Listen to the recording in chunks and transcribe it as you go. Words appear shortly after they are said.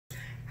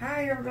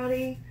Hi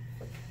everybody,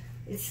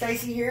 it's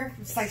Stacy here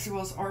from Stacy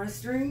Will's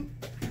Artistry.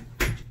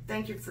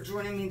 Thank you for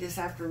joining me this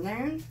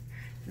afternoon.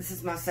 This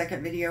is my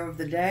second video of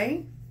the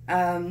day.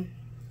 I've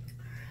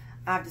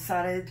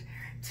decided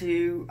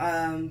to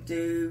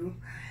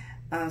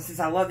since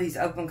I love these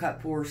open cut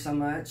pours so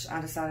much,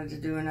 I decided to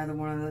do another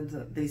one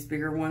of these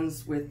bigger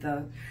ones with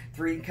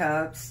 3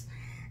 cups.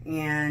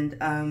 And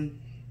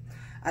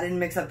I didn't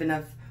mix up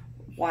enough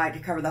white to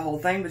cover the whole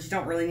thing, but you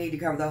don't really need to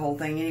cover the whole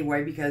thing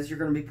anyway because you're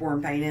going to be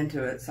pouring paint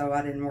into it, so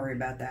I didn't worry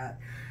about that.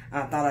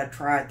 I thought I'd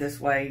try it this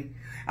way.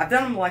 I've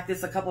done them like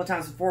this a couple of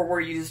times before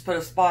where you just put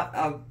a spot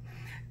of,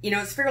 you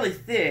know, it's fairly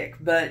thick,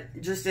 but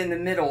just in the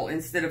middle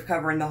instead of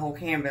covering the whole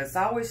canvas.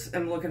 I always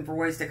am looking for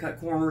ways to cut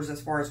corners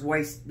as far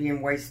as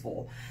being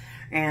wasteful.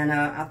 And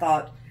I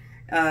thought,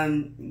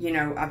 you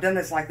know, I've done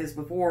this like this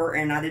before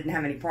and I didn't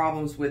have any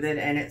problems with it,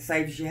 and it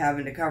saves you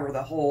having to cover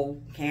the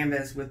whole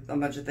canvas with a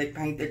bunch of thick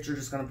paint that you're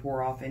just going to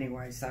pour off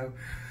anyway. So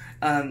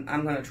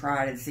I'm going to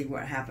try it and see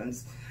what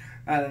happens.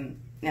 And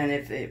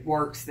if it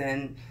works,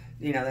 then,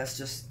 you know, that's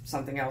just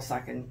something else I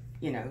can,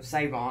 you know,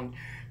 save on.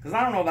 Because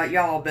I don't know about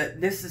y'all, but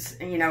this is,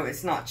 you know,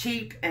 it's not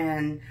cheap,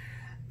 and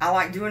I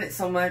like doing it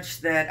so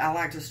much that I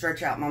like to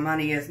stretch out my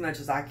money as much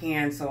as I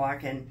can so I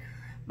can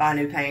buy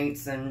new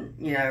paints, and,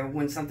 you know,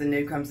 when something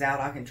new comes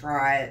out, I can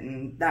try it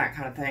and that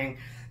kind of thing.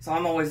 So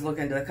I'm always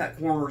looking to cut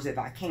corners if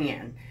I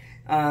can.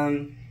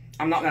 I'm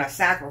not going to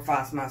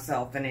sacrifice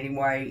myself in any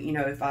way. You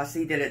know, if I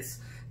see that it's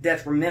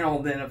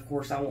detrimental, then of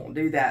course I won't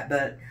do that.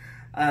 But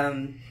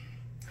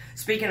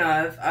speaking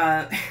of,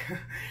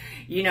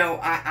 you know,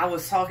 I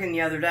was talking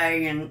the other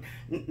day, and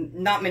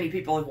not many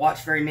people have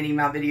watched very many of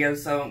my videos,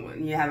 so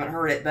you haven't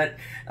heard it, but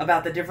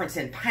about the difference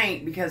in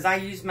paint, because I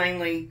use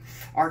mainly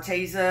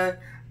Arteza,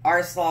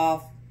 Artist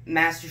Loft,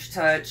 Master's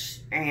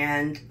Touch,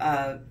 and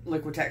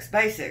Liquitex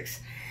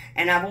Basics.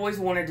 And I've always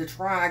wanted to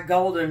try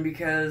Golden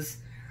because,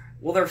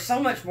 well, they're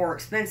so much more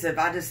expensive.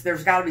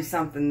 There's got to be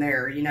something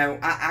there. You know,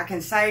 I can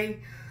say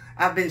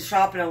I've been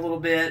shopping a little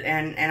bit,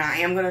 and I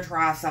am going to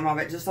try some of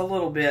it, just a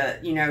little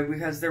bit, you know,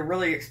 because they're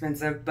really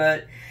expensive.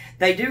 But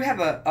they do have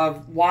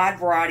a wide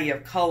variety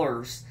of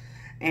colors,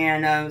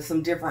 and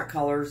some different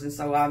colors. And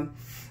so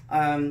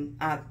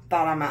I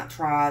thought I might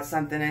try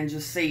something and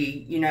just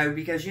see, you know,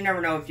 because you never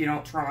know if you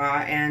don't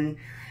try. And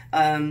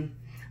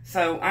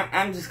so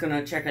I'm just going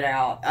to check it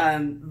out.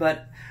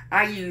 But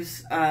I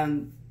use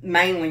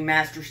mainly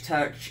Master's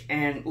Touch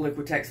and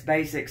Liquitex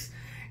Basics.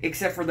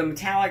 Except for the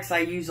metallics, I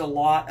use a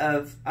lot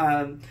of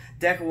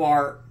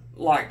decoart,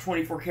 like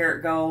 24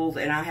 karat gold,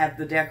 and I have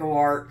the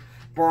decoart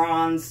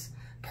bronze,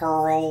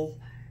 pearl,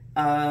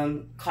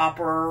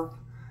 copper,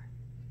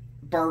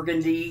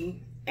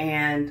 burgundy,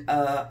 and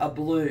a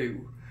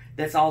blue.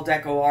 That's all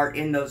decoart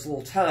in those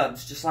little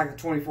tubs, just like the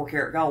 24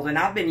 karat gold. And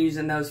I've been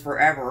using those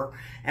forever,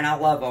 and I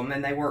love them,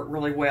 and they work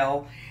really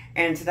well.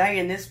 And today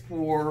in this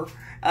pour,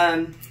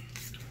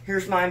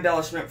 here's my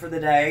embellishment for the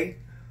day.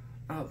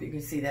 I hope you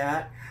can see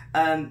that.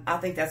 I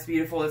think that's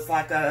beautiful. It's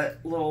like a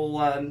little,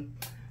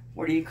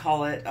 what do you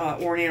call it?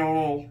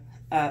 Oriental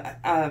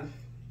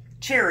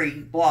cherry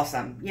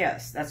blossom.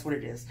 Yes, that's what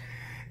it is.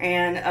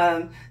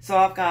 And so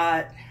I've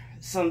got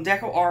some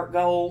decoart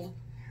gold,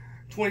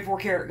 24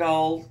 karat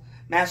gold,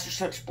 Master's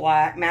Touch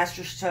black,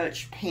 Master's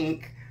Touch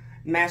pink,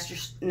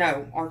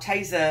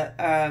 Arteza,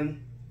 I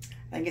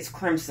think it's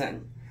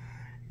crimson.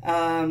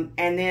 And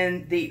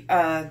then the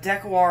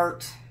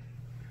decoart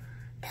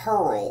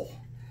pearl.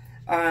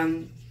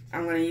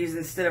 I'm going to use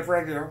instead of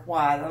regular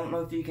white. I don't know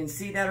if you can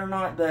see that or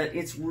not, but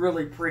it's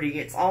really pretty.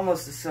 It's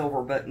almost a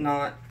silver, but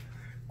not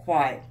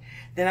quite.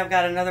 Then I've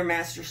got another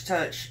Master's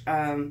Touch.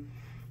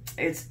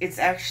 It's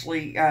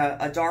actually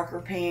a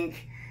darker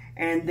pink.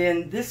 And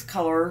then this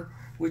color,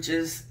 which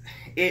is,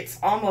 it's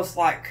almost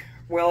like,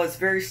 well, it's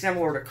very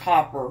similar to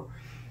copper,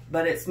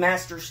 but it's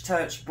Master's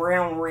Touch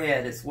brown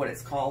red is what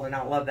it's called, and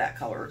I love that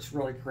color. It's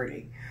really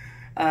pretty.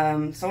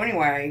 So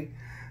anyway,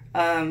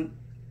 well,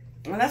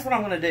 that's what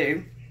I'm going to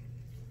do.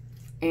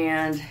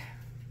 And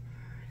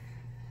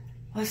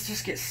let's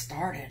just get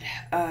started.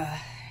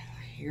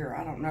 Here,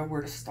 I don't know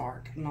where to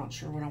start. I'm not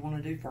sure what I want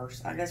to do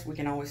first. I guess we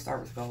can always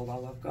start with gold. I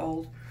love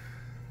gold.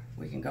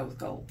 We can go with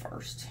gold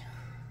first.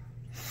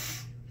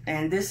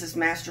 And this is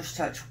Master's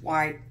Touch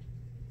white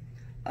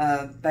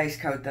base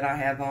coat that I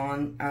have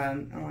on.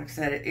 Like I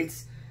said,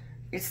 it's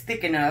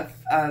thick enough.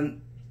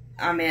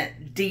 I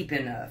meant deep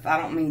enough. I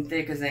don't mean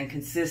thick as in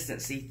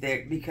consistency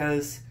thick,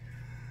 because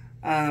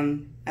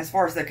as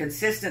far as the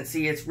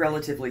consistency, it's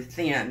relatively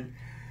thin.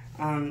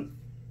 On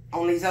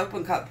these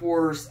open cut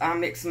pours, I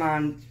mix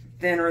mine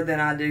thinner than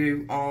I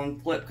do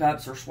on flip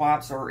cups or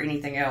swipes or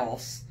anything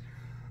else,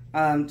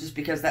 just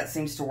because that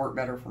seems to work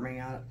better for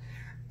me.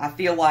 I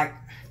feel like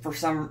for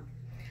some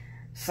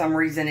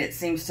reason it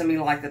seems to me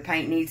like the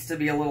paint needs to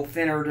be a little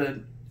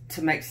thinner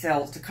to make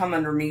cells, to come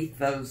underneath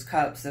those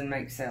cups and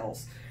make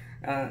cells.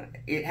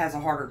 It has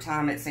a harder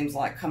time, it seems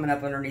like, coming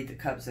up underneath the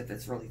cups if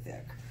it's really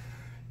thick.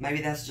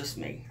 Maybe that's just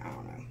me. I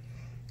don't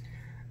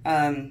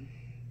know.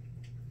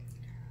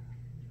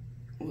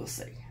 We'll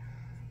see.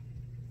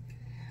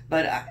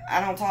 But I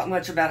don't talk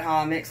much about how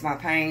I mix my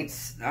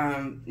paints,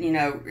 you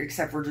know,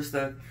 except for just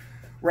the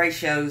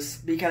ratios,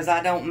 because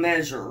I don't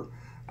measure.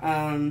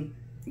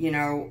 You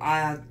know,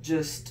 I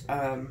just,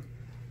 I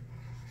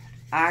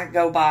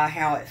go by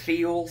how it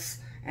feels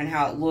and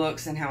how it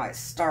looks and how it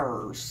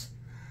stirs.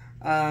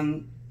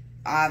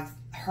 I've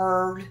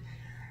heard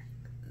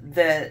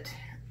that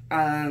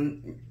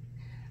on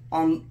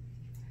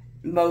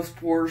most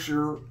pours,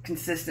 your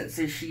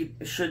consistency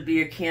should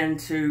be akin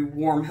to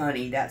warm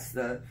honey. That's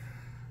the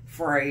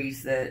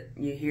phrase that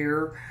you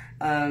hear.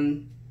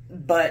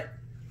 But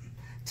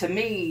to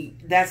me,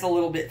 that's a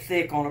little bit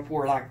thick on a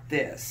pour like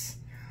this.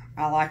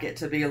 I like it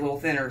to be a little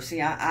thinner.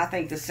 See, I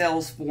think the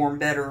cells form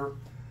better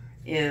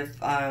if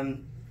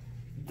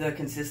the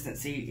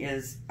consistency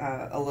is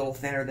a little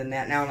thinner than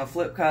that. Now, in a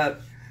flip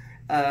cup,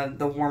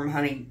 the warm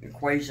honey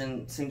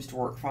equation seems to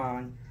work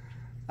fine.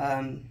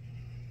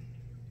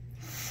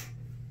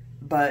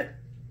 But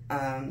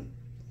I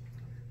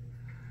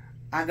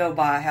go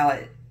by how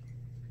it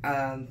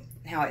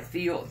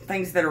feels,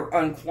 things that are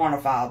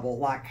unquantifiable,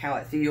 like how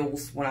it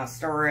feels when I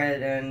stir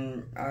it,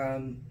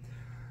 and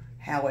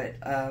how it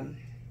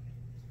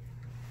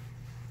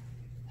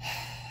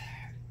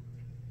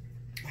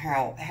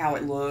how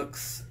it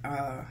looks.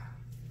 I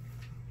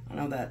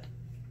know that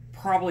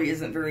probably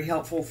isn't very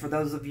helpful for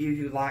those of you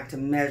who like to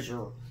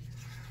measure.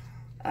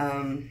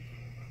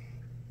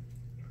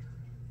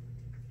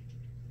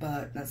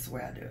 But that's the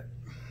way I do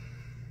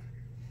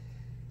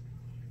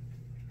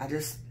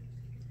it.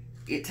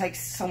 It takes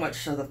so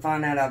much of the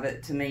fun out of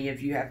it to me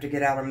if you have to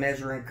get out a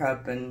measuring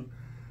cup and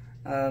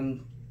a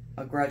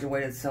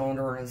graduated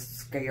cylinder and a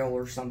scale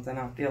or something.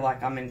 I feel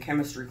like I'm in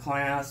chemistry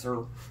class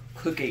or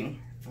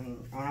cooking,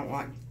 and I don't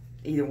like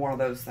either one of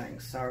those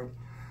things. So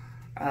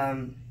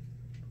I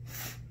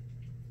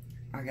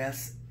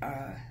guess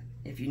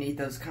if you need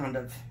those kind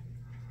of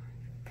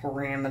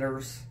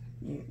parameters,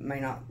 you may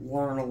not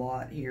learn a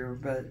lot here,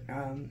 but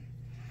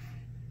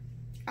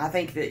I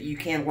think that you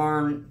can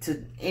learn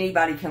to,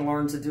 anybody can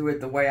learn to do it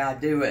the way I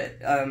do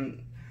it.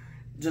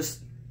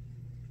 Just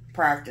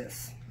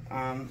practice,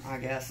 I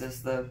guess,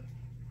 is the,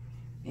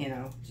 you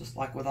know, just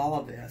like with all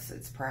of this,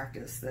 it's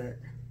practice that,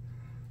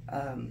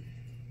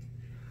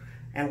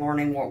 and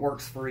learning what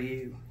works for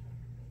you.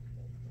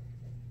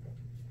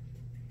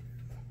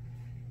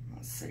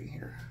 Let's see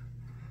here.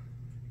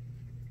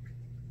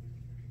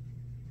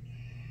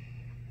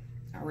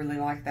 I really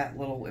like that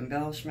little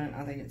embellishment.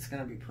 I think it's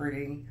going to be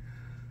pretty,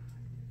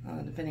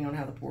 depending on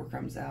how the pour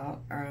comes out.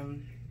 I've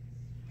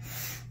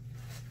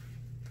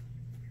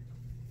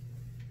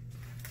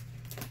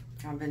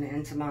been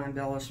into my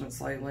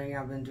embellishments lately.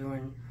 I've been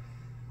doing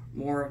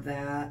more of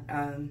that.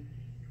 I'm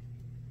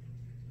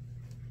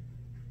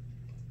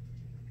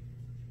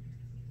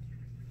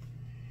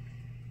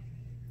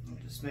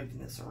just moving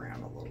this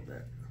around a little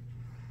bit.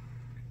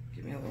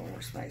 Give me a little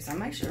more space. I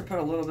make sure to put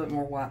a little bit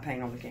more white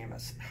paint on the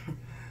canvas.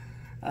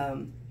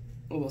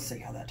 We'll see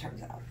how that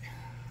turns out.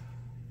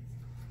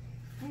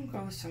 I'm gonna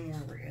go with some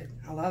more red.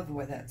 I love the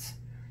way that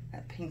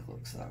pink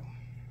looks though.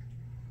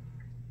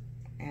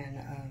 And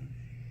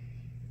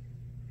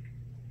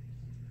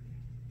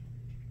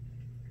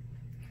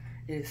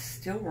it is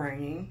still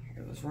raining.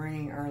 It was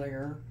raining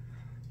earlier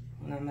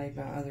when I made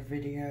my other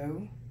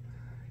video,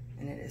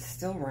 and it is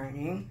still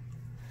raining.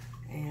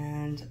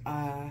 And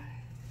my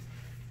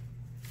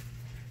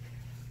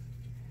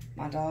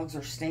dogs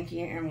are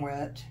stinky and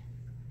wet.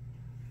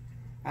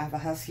 I have a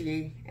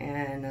husky,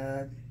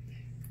 and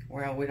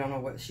well, we don't know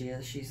what she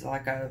is. She's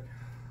like a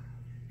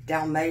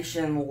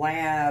Dalmatian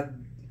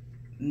lab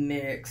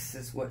mix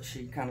is what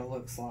she kind of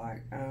looks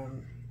like.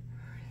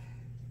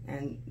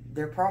 And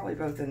they're probably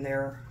both in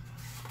there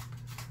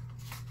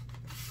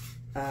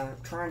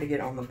trying to get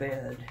on the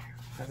bed,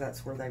 because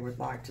that's where they would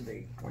like to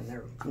be when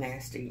they're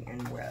nasty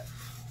and wet.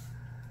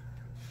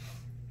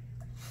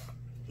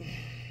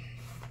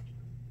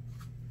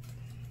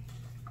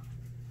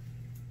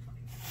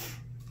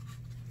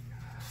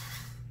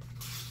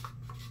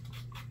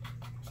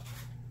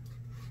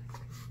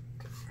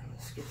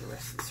 Let's get the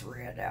rest of this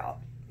red out.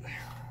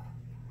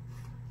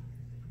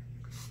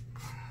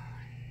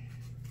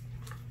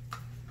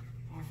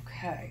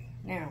 Okay,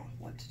 now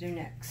what to do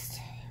next?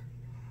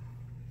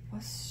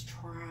 Let's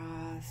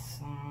try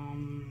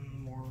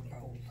some more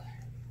gold.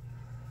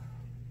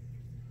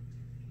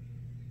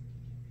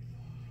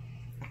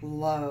 I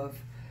love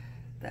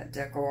that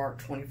decoart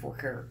 24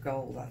 karat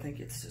gold. I think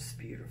it's just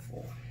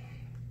beautiful.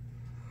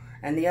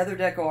 And the other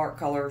decoart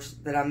colors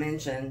that I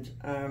mentioned,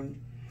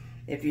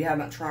 if you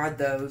haven't tried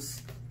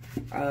those,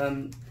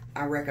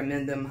 I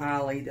recommend them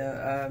highly.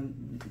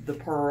 The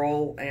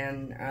pearl,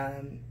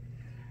 and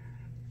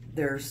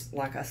there's,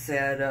 like I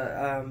said,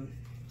 a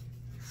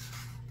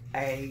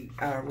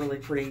really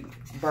pretty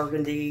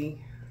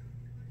burgundy,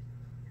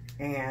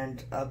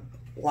 and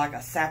like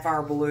a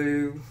sapphire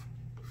blue.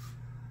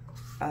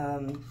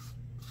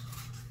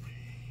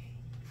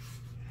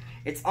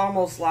 It's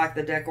almost like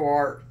the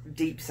decoart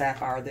deep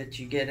sapphire that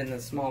you get in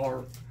the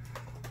smaller,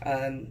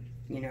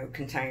 you know,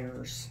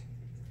 containers.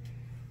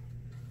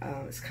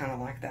 It's kind of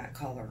like that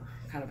color,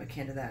 kind of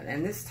akin to that.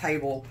 And this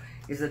table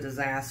is a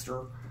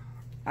disaster.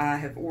 I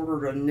have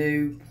ordered a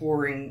new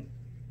pouring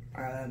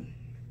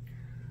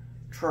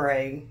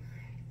tray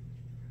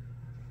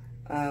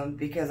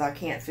because I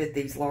can't fit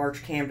these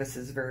large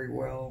canvases very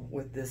well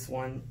with this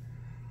one.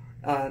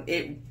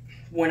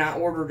 When I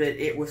ordered it,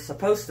 it was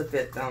supposed to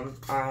fit them.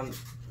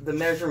 The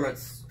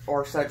measurements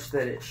are such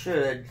that it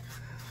should,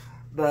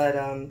 but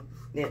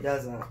it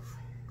doesn't.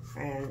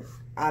 And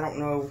I don't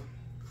know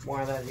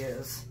why that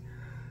is,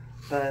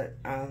 but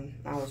I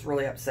was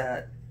really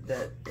upset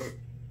that it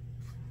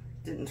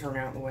didn't turn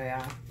out the way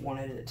I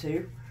wanted it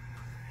to.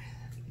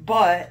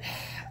 But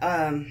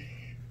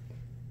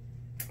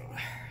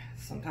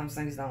sometimes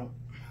things don't.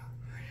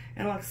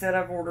 And like I said,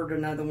 I've ordered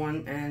another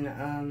one,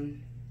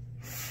 and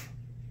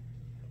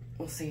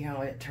we'll see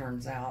how it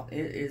turns out.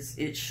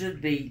 It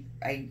should be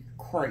a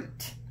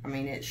crate. I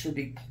mean, it should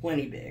be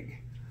plenty big.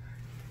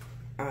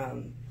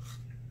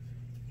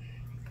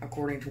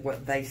 According to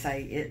what they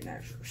say it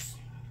measures.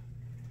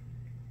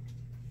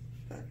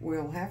 But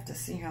we'll have to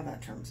see how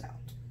that turns out.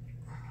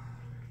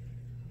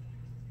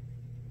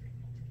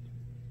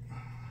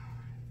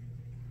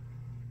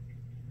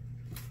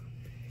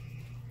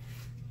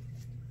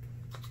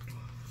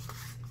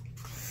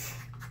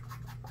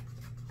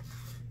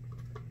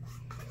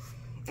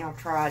 I've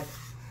tried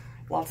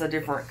lots of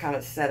different kind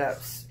of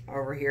setups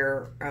over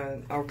here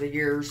over the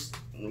years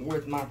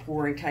with my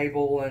pouring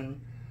table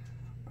and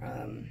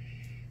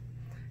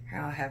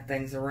how I have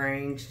things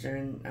arranged,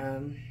 and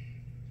I'm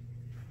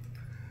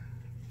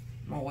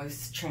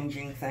always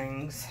changing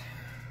things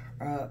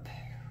up.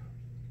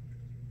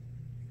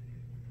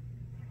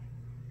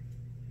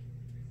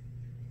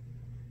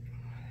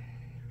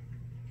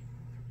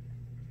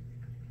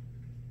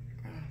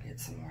 I'll get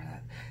some more of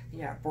that.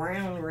 Yeah,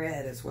 brown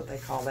red is what they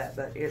call that,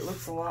 but it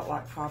looks a lot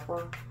like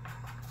copper.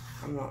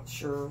 I'm not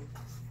sure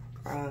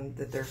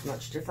that there's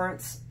much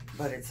difference,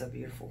 but it's a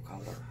beautiful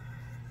color.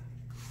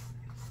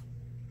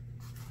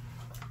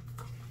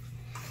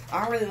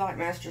 I really like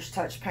Master's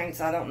Touch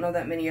paints. I don't know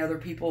that many other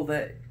people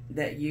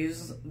that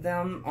use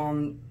them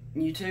on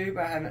YouTube.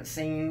 I haven't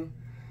seen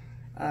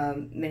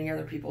many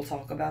other people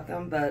talk about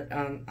them, but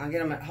I get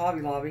them at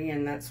Hobby Lobby,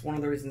 and that's one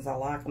of the reasons I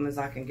like them, is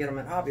I can get them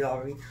at Hobby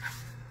Lobby,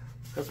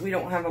 because we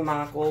don't have a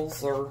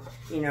Michael's or,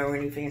 you know,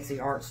 any fancy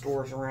art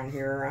stores around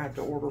here. I have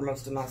to order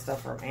most of my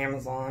stuff from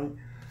Amazon,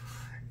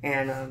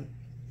 and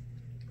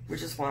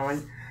which is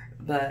fine,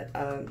 but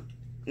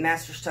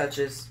Master's Touch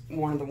is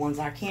one of the ones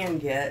I can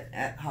get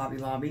at Hobby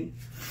Lobby,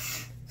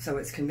 so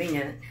it's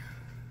convenient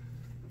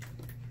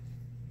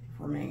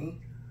for me.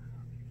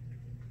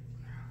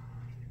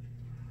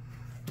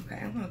 Okay,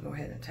 I'm going to go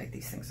ahead and take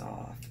these things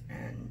off,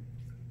 and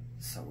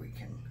so we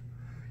can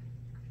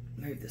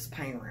move this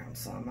paint around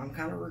some. I'm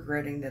kind of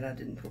regretting that I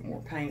didn't put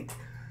more paint,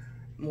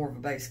 more of a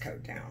base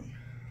coat down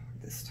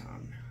this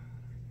time.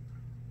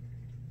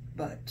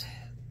 But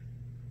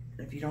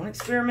if you don't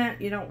experiment,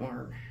 you don't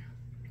learn.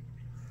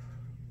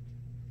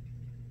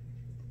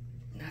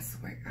 That's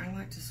the way I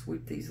like to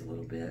sweep these a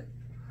little bit,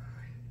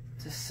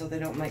 just so they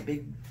don't make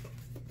big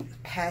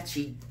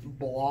patchy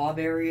blob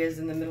areas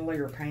in the middle of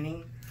your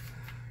painting.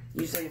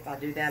 Usually if I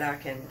do that, I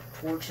can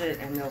torch it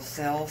and they'll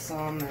sell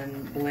some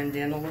and blend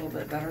in a little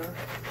bit better.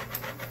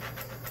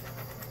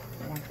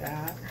 Like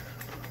that.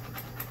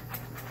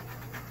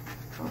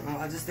 I don't know,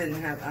 I just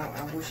didn't have,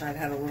 I wish I'd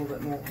had a little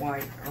bit more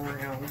white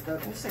around,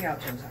 but we'll see how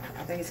it turns out.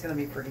 I think it's going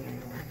to be pretty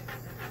anyway.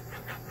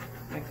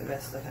 Make the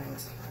best of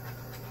things.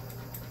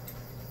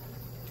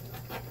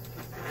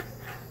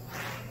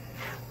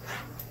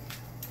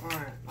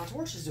 Alright, my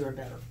torch is doing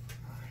better.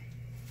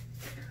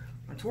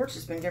 My torch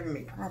has been giving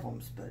me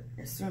problems, but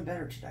it's doing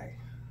better today.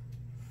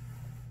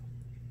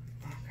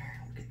 Okay,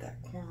 we'll get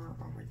that corner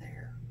over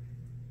there.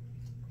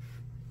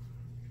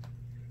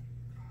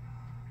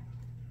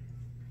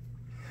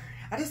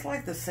 I just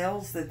like the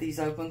cells that these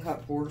open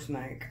cut pours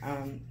make.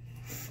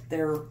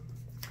 To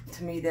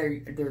me,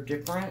 they're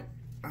different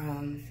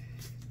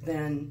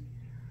than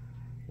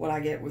what I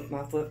get with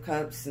my flip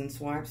cups and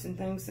swipes and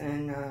things,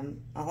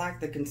 and I like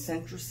the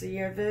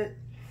concentricity of it,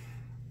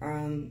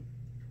 and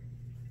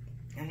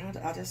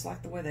I just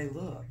like the way they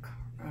look.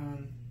 I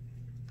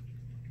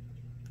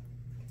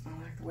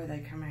like the way they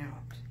come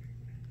out.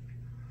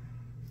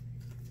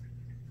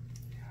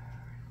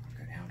 I'll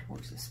go down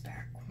towards this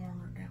back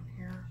corner down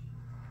here.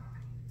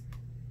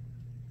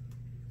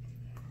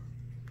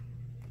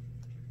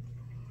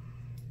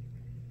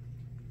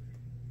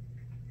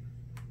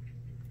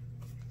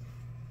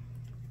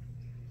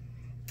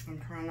 I'm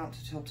trying not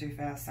to tilt too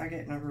fast. I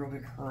get in a real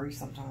big hurry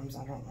sometimes.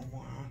 I don't know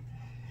why.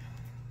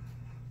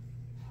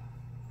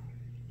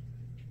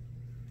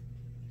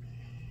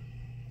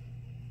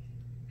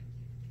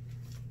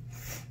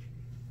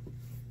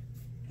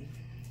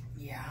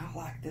 Yeah, I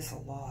like this a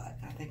lot.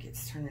 I think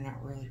it's turning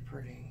out really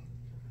pretty.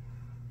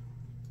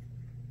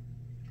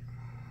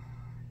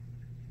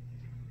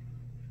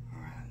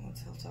 Alright, we'll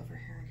tilt over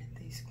here and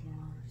get these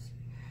corners.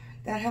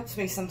 That helps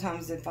me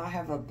sometimes if I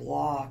have a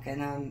block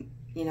and I'm,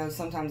 you know,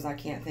 sometimes I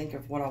can't think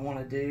of what I want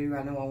to do.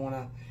 I know I want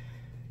to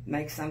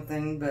make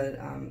something, but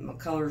my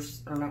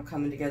colors are not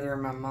coming together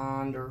in my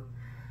mind, or,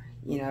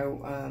 you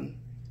know,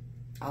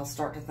 I'll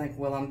start to think,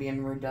 well, I'm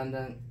being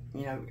redundant.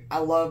 You know, I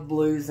love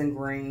blues and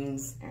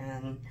greens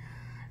and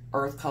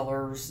earth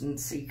colors and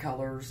sea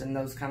colors and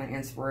those kind of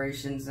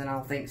inspirations, and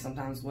I'll think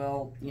sometimes,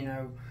 well, you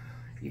know,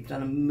 you've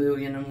done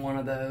 1,000,001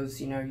 of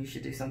those, you know, you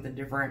should do something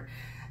different.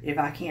 If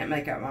I can't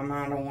make up my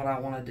mind on what I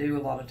want to do,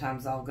 a lot of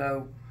times I'll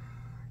go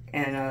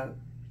and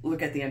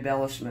look at the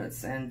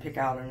embellishments and pick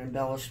out an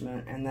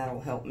embellishment, and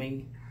that'll help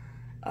me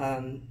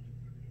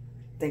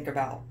think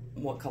about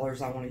what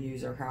colors I want to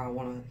use or how I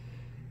want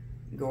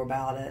to go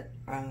about it.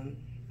 I don't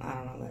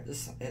know, it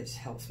just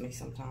helps me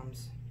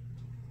sometimes.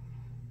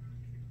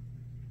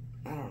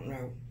 I don't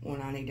know,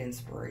 when I need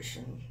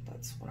inspiration,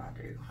 that's what I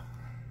do.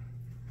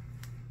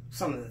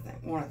 Some of the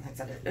things, one of the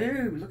things I did.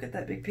 Ooh, look at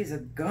that big piece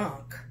of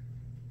gunk.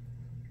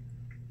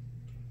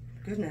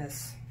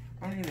 Goodness,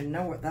 I don't even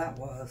know what that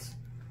was,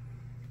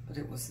 but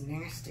it was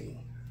nasty.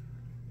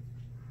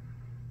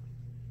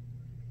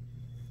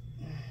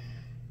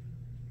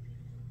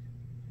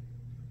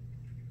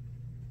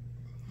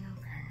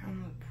 Okay,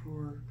 I'm gonna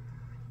pour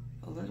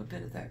a little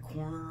bit of that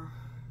corner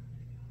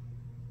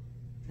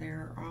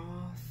there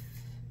off,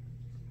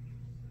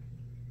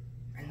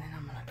 and then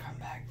I'm gonna come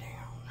back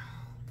down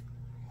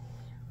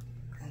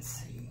and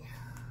see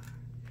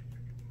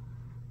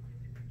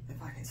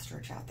if I can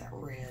stretch out that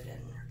red,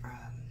 and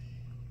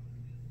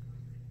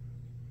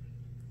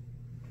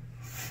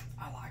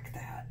I like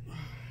that.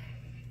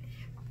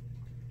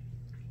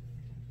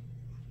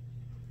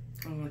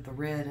 And with the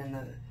red and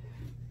the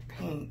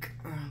pink,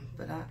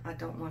 but I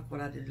don't like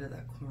what I did to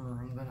that corner.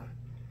 I'm gonna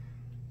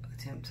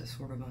attempt to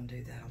sort of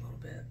undo that a little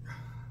bit,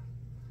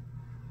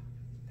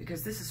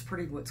 because this is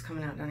pretty what's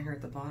coming out down here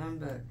at the bottom,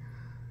 but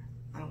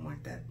I don't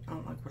like that. I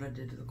don't like what I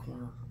did to the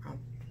corner. I'm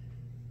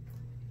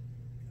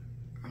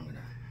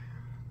gonna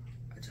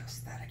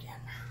adjust that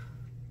again.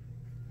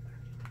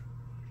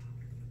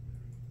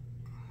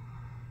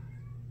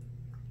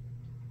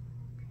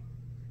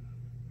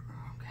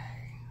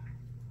 Okay.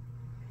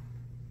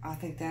 I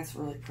think that's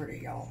really pretty,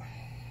 y'all.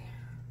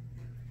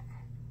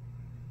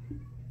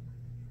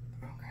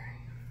 Okay.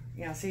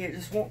 Yeah, see, it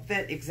just won't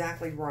fit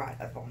exactly right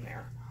up on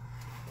there,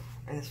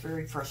 and it's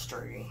very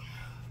frustrating.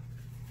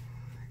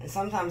 And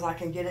sometimes I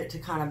can get it to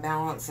kind of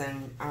balance,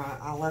 and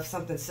I left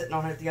something sitting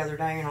on it the other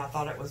day, and I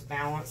thought it was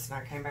balanced, and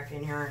I came back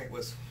in here and it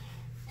was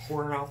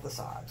pouring off the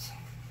sides.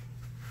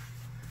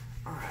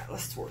 All right,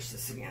 let's torch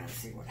this again and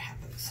see what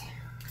happens.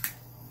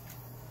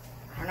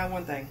 I know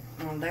one thing,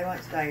 on a day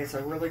like today, it's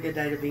a really good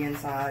day to be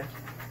inside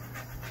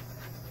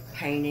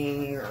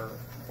painting or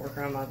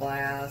working on my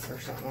glass or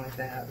something like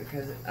that,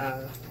 because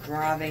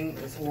driving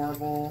is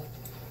horrible.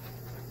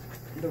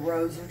 The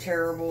roads are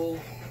terrible.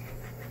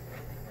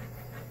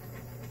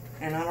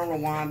 And I don't know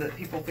why, but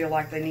people feel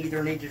like they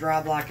either need to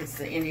drive like it's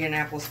the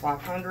Indianapolis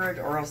 500,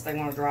 or else they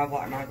want to drive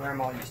like my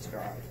grandma used to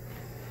drive.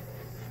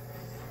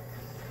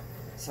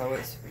 So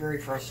it's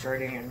very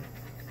frustrating and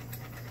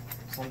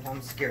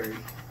sometimes scary.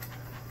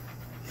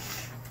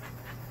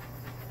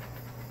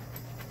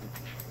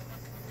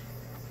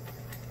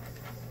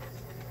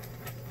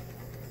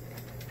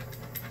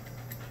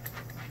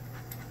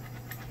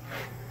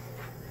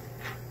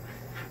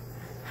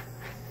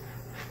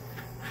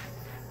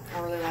 I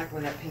really like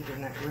where that pink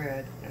and that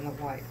red and the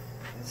white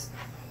is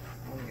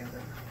all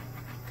together.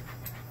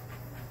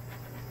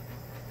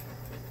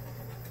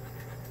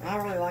 I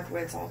really like the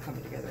way it's all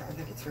coming together. I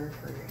think it's very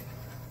pretty.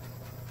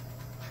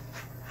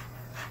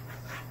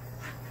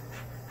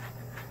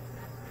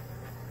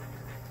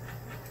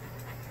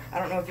 I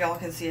don't know if y'all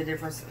can see a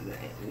difference,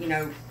 you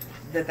know,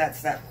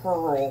 that's that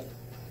pearl,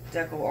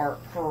 decoart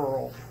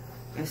pearl,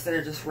 instead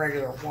of just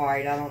regular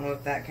white. I don't know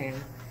if that can,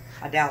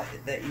 I doubt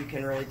that you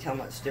can really tell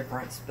much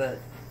difference, but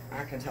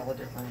I can tell a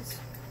difference.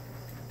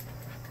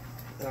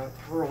 The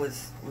pearl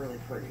is really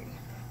pretty.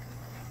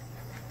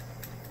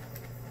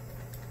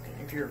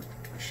 If you're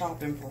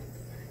shopping for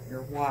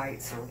your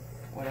whites or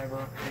whatever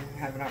and you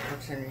have an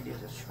opportunity to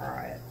just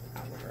try it, I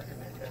would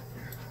recommend it.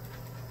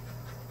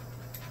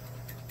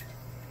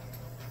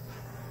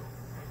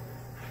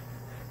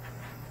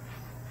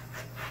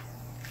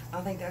 I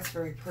think that's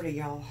very pretty,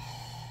 y'all.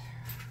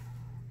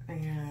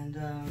 And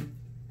let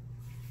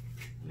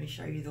me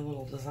show you the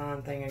little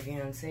design thing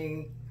again.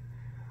 See,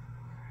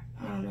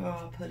 I don't know,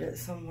 I'll put it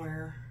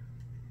somewhere,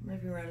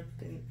 maybe right up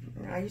in,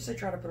 I usually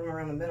try to put them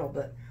around the middle,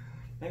 but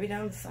maybe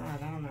down the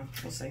side, I don't know,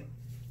 we'll see.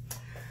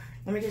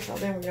 Let me get y'all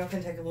down where y'all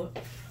can take a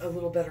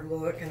little better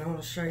look, and I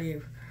want to show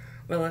you,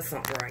 well, that's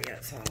not dry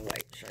yet, so I'll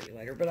wait to show you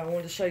later, but I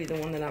wanted to show you the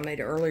one that I made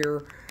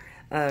earlier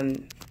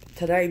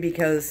today,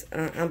 because,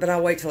 but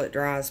I'll wait till it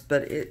dries,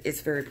 but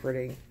it's very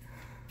pretty.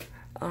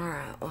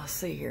 Alright, let's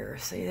see here,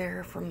 see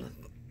there from the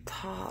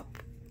top,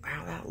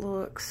 how that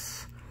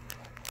looks.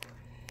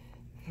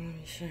 Let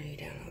me show you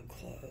down up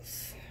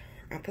close.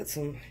 I put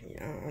some,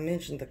 I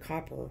mentioned the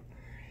copper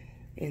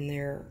in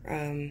there,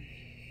 and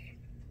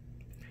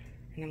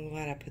I'm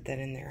glad I put that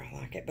in there. I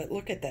like it. But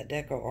look at that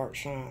deco art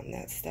shine.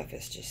 That stuff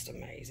is just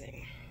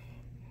amazing.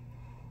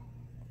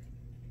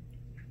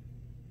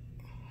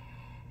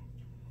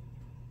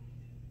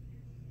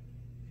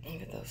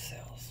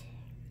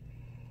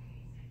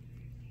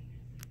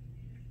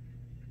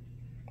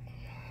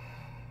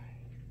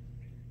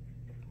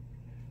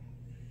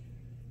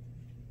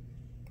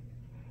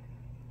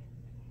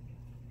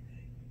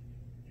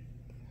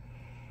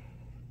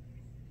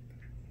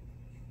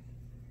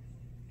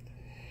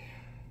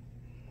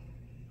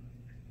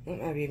 That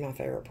might be my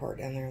favorite part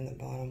down there in the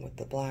bottom with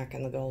the black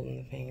and the gold and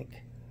the pink.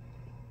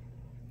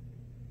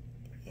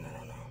 I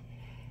don't know.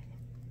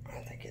 I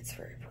think it's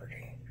very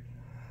pretty.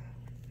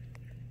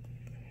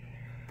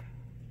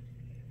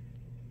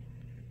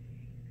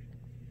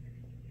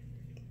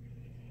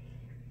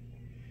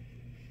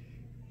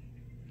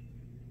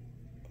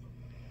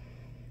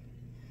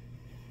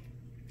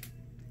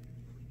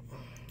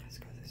 Let's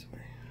go this way.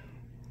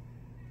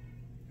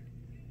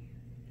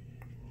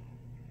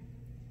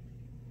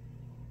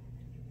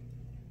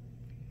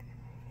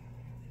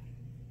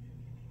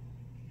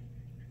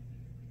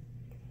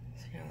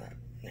 See how that,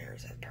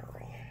 there's that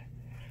pearl.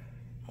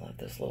 I love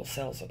those little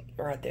cells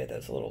right there,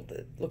 those little,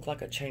 that look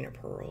like a chain of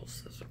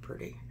pearls. Those are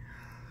pretty.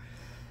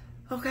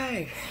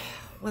 Okay,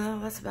 well,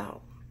 that's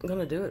about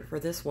gonna do it for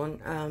this one.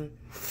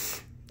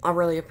 I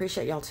really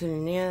appreciate y'all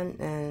tuning in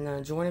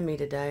and joining me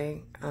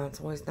today. It's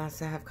always nice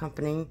to have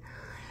company.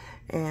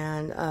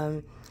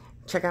 And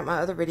check out my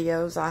other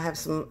videos. I have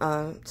some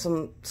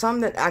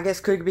that I guess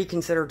could be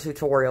considered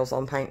tutorials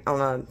on paint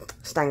on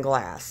stained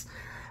glass,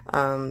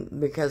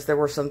 because there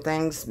were some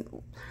things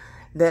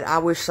that I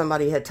wish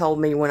somebody had told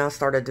me when I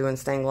started doing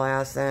stained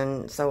glass,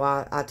 and so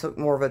I took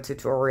more of a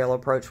tutorial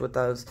approach with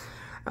those.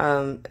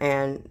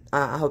 And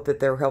I hope that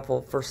they're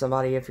helpful for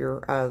somebody if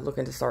you're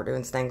looking to start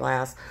doing stained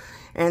glass.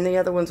 And the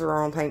other ones are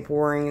on paint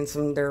pouring,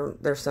 and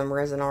there's some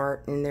resin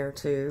art in there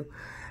too.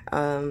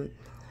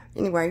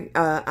 Anyway,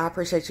 I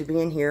appreciate you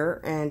being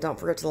here, and don't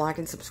forget to like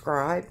and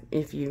subscribe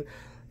if you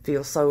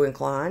feel so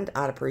inclined.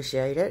 I'd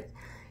appreciate it.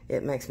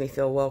 It makes me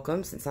feel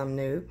welcome since I'm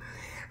new.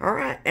 All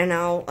right, and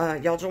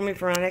y'all join me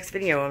for my next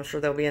video. I'm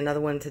sure there'll be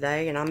another one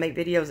today, and I make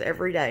videos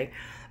every day,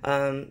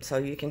 so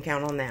you can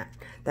count on that.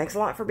 Thanks a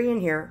lot for being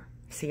here.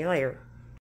 See you later.